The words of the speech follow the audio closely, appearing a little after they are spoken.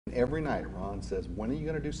Every night, Ron says, when are you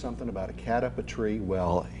going to do something about a cat up a tree?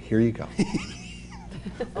 Well, here you go.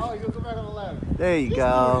 Oh, you go back on the ladder. There you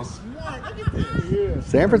go. Smart. Look at this.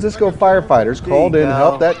 San Francisco firefighters called in to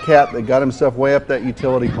help that cat that got himself way up that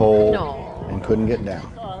utility pole and couldn't get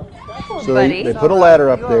down. So they put a ladder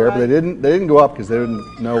up there, but they didn't go up because they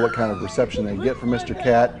didn't know what kind of reception they'd get from Mr.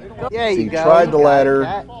 Cat. Yeah, So he tried the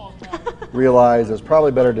ladder, realized it was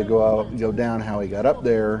probably better to go down how he got up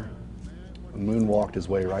there, and moonwalked his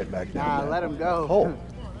way right back down. Let him go. Hole.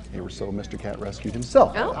 So Mr. Cat rescued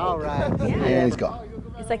himself. Oh. All right. Yeah. And he's gone.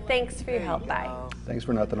 He's like, thanks for your help, bye. Thanks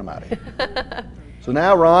for nothing, I'm out of here. So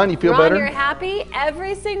now, Ron, you feel better? Ron, you're happy?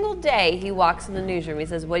 Every single day he walks in the newsroom. He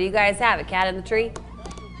says, what do you guys have, a cat in the tree?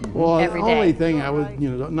 Well, Every the only day. thing I would,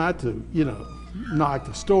 not to, knock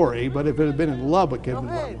the story, but if it had been in Lubbock, it'd been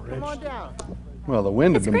a lot more Come on interesting. down. Well, the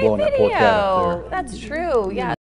wind had It's a been great blowing that poor cat up video. there. That's true, yeah.